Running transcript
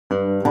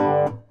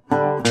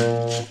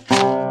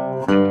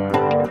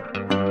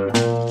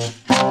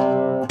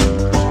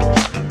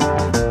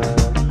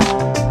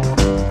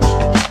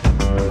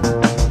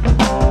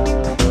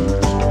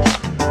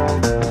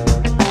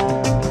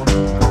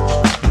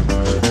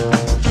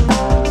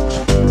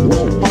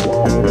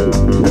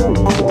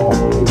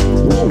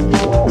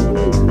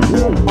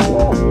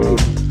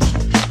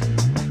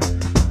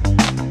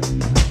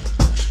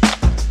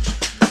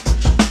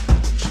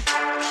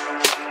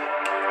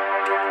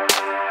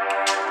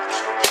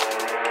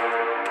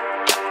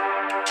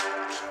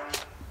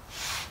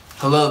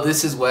Hello,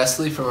 this is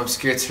Wesley from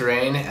Obscure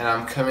Terrain, and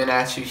I'm coming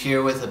at you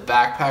here with a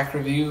backpack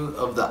review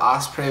of the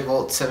Osprey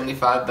Volt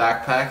 75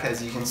 backpack,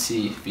 as you can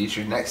see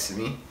featured next to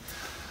me.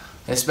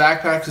 This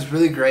backpack is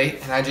really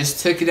great, and I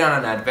just took it on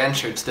an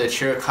adventure to the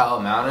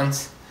Chiricahua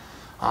Mountains,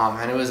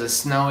 and it was a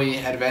snowy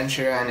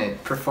adventure, and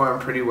it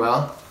performed pretty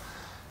well.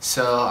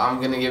 So I'm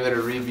going to give it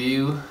a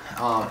review.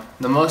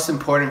 The most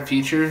important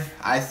feature,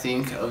 I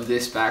think, of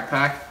this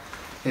backpack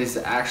is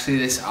actually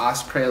this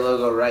Osprey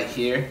logo right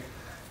here.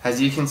 As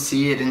you can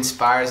see, it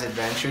inspires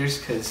adventures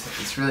because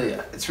it's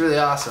really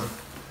awesome,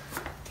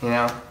 you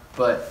know.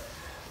 But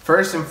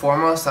first and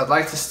foremost, I'd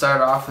like to start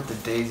off with the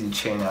daisy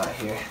chain out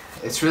here.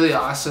 It's really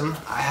awesome.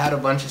 I had a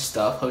bunch of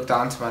stuff hooked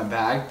onto my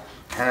bag,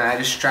 and I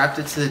just strapped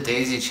it to the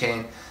daisy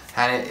chain,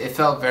 and it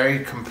felt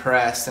very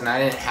compressed, and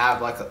I didn't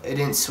have it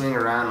didn't swing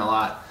around a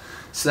lot.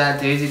 So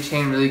that daisy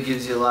chain really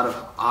gives you a lot of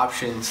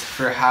options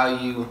for how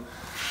you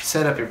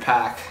set up your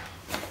pack.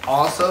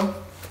 Also,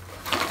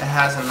 it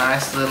has a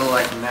nice little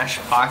mesh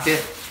pocket,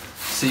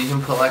 so you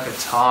can put a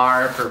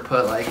tarp or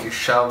put your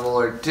shovel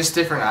or just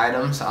different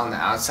items on the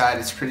outside.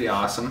 It's pretty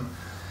awesome.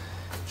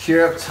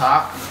 Here up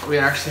top, we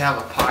actually have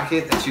a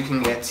pocket that you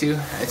can get to.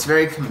 It's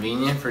very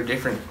convenient for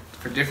different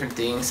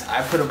things.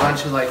 I put a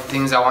bunch of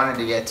things I wanted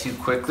to get to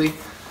quickly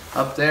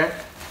up there.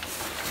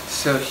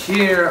 So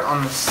here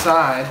on the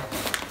side,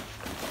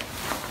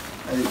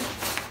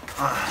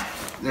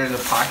 there's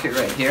a pocket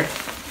right here,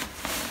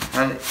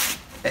 and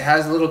it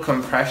has a little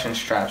compression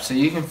strap, so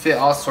you can fit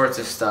all sorts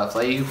of stuff.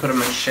 You can put a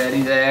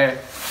machete there,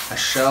 a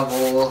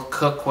shovel,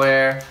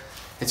 cookware.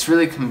 It's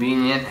really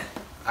convenient.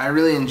 I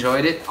really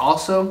enjoyed it.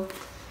 Also,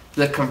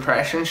 the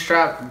compression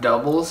strap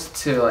doubles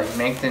to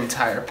make the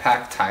entire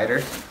pack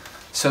tighter.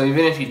 So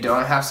even if you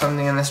don't have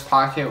something in this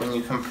pocket, when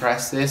you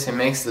compress this, it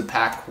makes the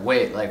pack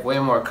weight way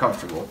more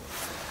comfortable.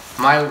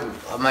 My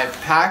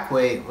pack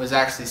weight was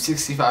actually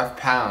 65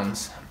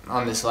 pounds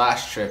on this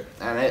last trip,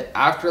 and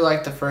after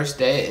the first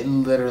day, it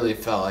literally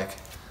felt like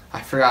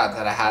I forgot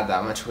that I had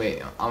that much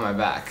weight on my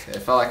back. It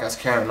felt like I was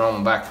carrying a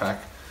normal backpack.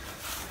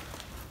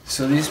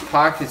 So these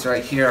pockets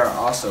right here are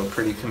also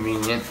pretty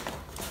convenient.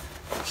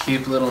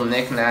 Keep little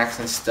knickknacks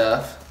and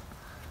stuff,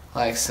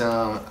 like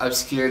some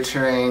Obscure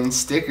Terrain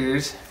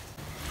stickers.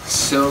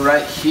 So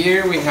right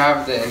here we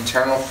have the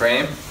internal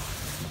frame.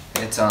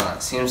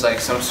 It seems like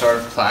some sort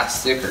of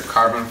plastic or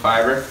carbon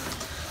fiber.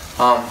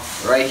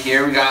 Right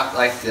here we got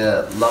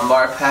the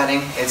lumbar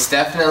padding. It's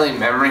definitely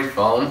memory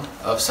foam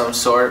of some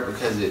sort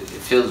because it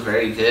feels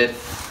very good.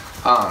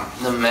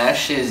 The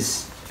mesh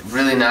is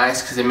really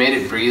nice because it made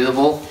it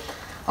breathable.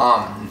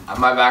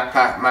 My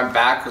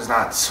back was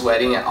not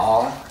sweating at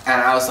all,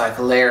 and I was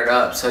layered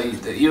up, so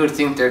you would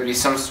think there'd be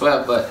some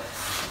sweat, but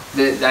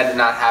that did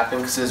not happen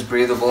because it was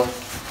breathable.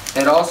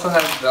 It also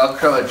has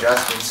Velcro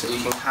adjustments, so you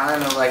can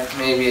kind of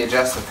maybe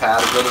adjust the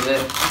pad a little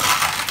bit.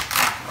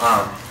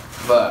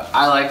 But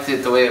I liked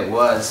it the way it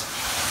was.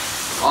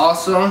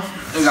 Also,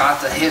 we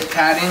got the hip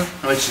padding,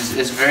 which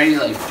is very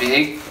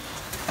big,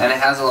 and it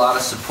has a lot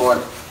of support.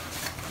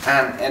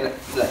 And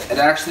it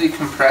actually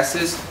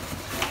compresses,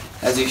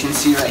 as you can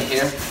see right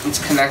here. It's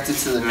connected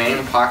to the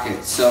main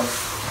pocket, so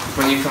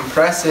when you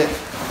compress it,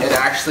 it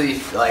actually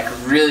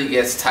really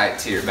gets tight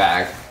to your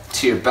back.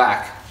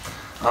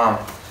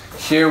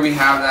 Here we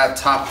have that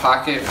top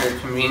pocket for your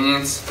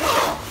convenience.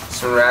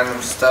 Some random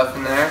stuff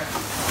in there.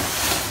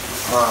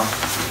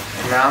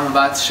 And now I'm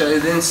about to show you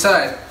the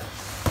inside.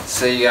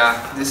 So you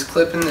got this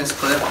clip and this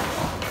clip.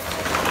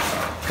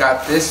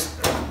 Got this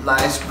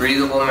nice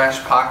breathable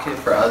mesh pocket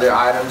for other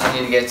items you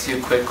need to get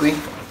to quickly.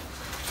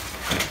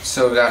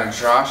 So we got a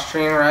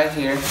drawstring right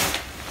here.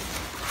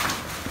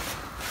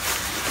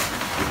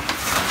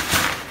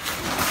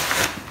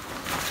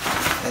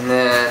 And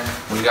then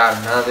we got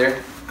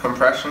another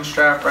compression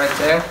strap right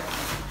there.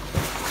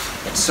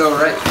 So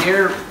right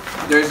here,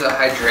 there's a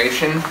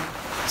hydration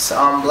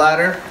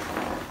bladder.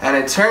 And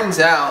it turns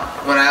out,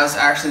 when I was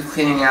actually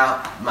cleaning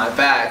out my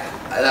bag,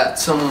 that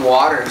some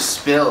water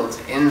spilled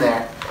in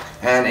there,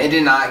 and it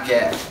did not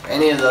get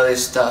any of the other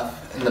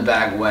stuff in the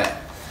bag wet.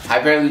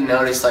 I barely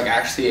noticed,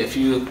 actually it's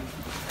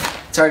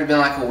already been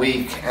a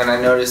week, and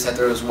I noticed that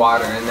there was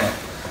water in there,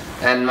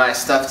 and my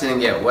stuff didn't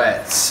get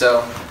wet.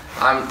 So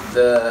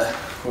the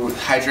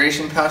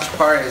hydration pouch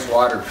part is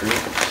waterproof.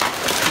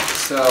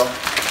 So,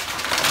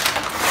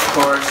 of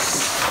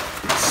course,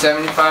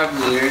 75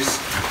 liters.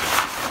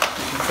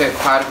 Fit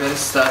quite a bit of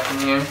stuff in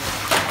here,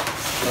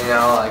 you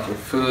know, your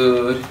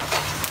food,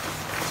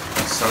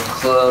 some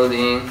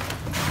clothing,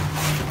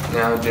 you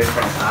know,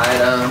 different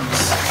items,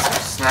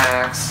 some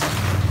snacks.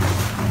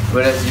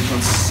 But as you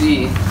can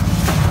see,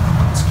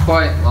 it's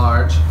quite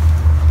large.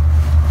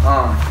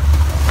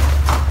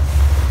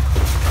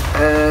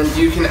 And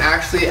you can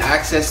actually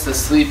access the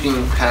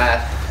sleeping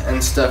pad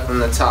and stuff from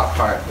the top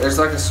part. There's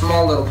a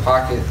small little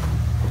pocket.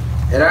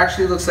 It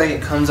actually looks like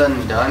it comes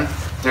undone.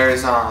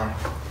 There's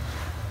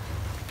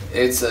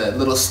it's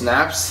little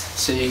snaps,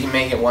 so you can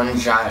make it one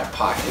giant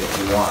pocket if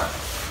you want.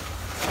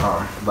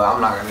 But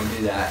I'm not going to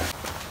do that.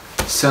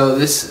 So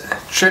this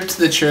trip to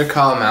the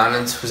Chiricahua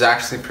Mountains was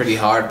actually pretty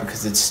hard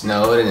because it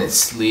snowed and it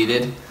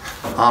sleeted.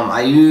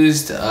 I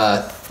used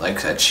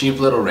like a cheap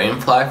little rain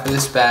fly for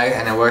this bag,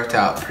 and it worked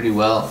out pretty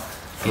well.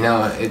 You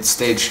know, it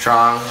stayed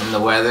strong in the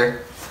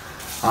weather.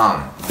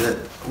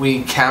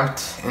 We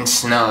camped in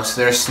snow, so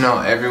there's snow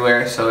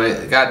everywhere, so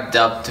it got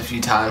dumped a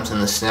few times in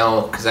the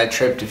snow because I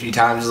tripped a few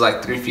times. It was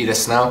like 3 feet of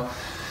snow,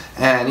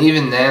 and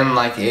even then,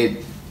 like,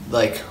 it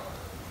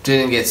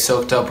didn't get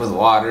soaked up with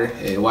water.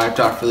 It wiped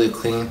off really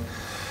clean.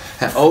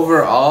 And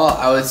overall,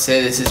 I would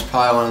say this is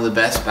probably one of the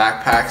best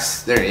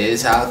backpacks there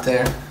is out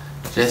there.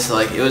 Just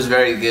like, it was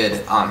very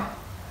good.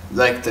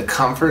 Like, the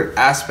comfort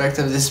aspect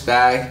of this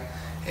bag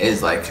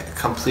is like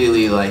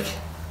completely, like,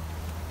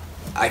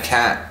 I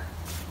can't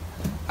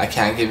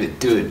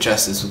do it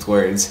justice with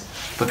words,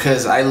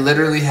 because I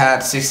literally had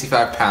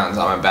 65 pounds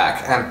on my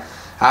back. And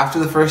after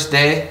the first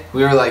day,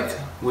 we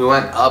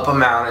went up a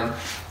mountain,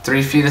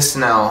 3 feet of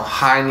snow,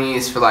 high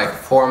knees for like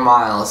 4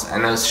 miles,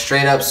 and it was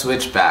straight up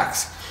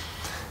switchbacks.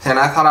 And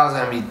I thought I was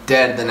gonna be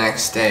dead the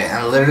next day.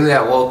 And literally,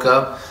 I woke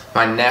up,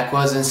 my neck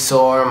wasn't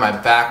sore, my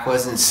back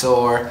wasn't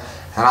sore,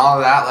 and all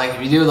of that. Like,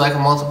 if you do like a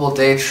multiple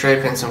day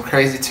trip in some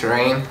crazy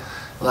terrain,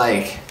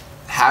 like,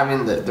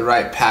 having the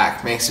right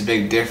pack makes a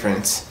big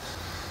difference.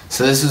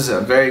 So this was a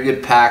very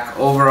good pack.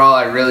 Overall,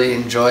 I really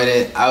enjoyed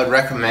it. I would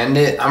recommend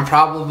it. I'm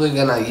probably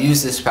gonna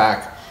use this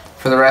pack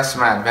for the rest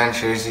of my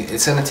adventures.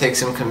 It's gonna take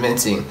some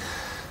convincing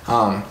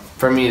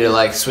for me to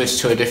like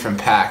switch to a different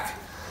pack.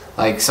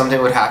 Like,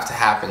 something would have to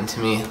happen to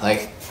me,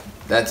 like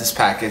that this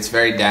pack gets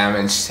very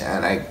damaged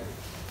and I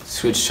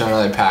switched to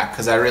another pack,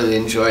 because I really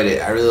enjoyed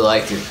it. I really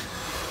liked it.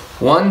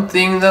 One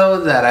thing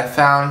though that I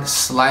found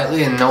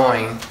slightly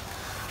annoying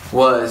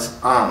was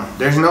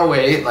there's no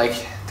way,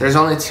 like, there's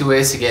only 2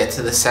 ways to get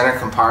to the center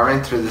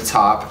compartment, through the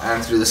top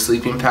and through the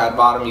sleeping pad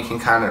bottom. You can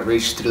kind of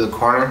reach through the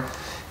corner.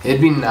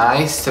 It'd be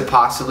nice to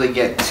possibly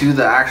get to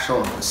the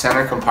actual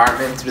center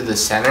compartment through the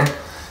center.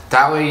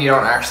 That way you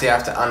don't actually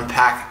have to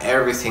unpack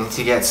everything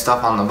to get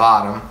stuff on the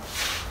bottom.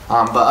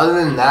 But other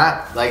than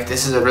that, like,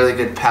 this is a really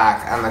good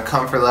pack, and the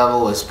comfort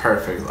level is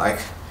perfect. Like,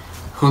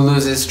 who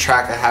loses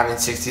track of having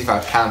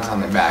 65 pounds on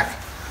their back?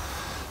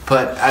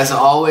 But as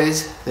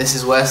always, this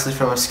is Wesley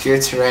from Obscure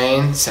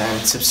Terrains,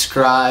 and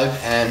subscribe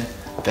and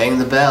bang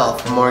the bell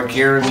for more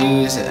gear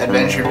reviews and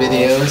adventure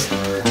videos,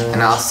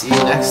 and I'll see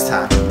you next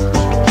time.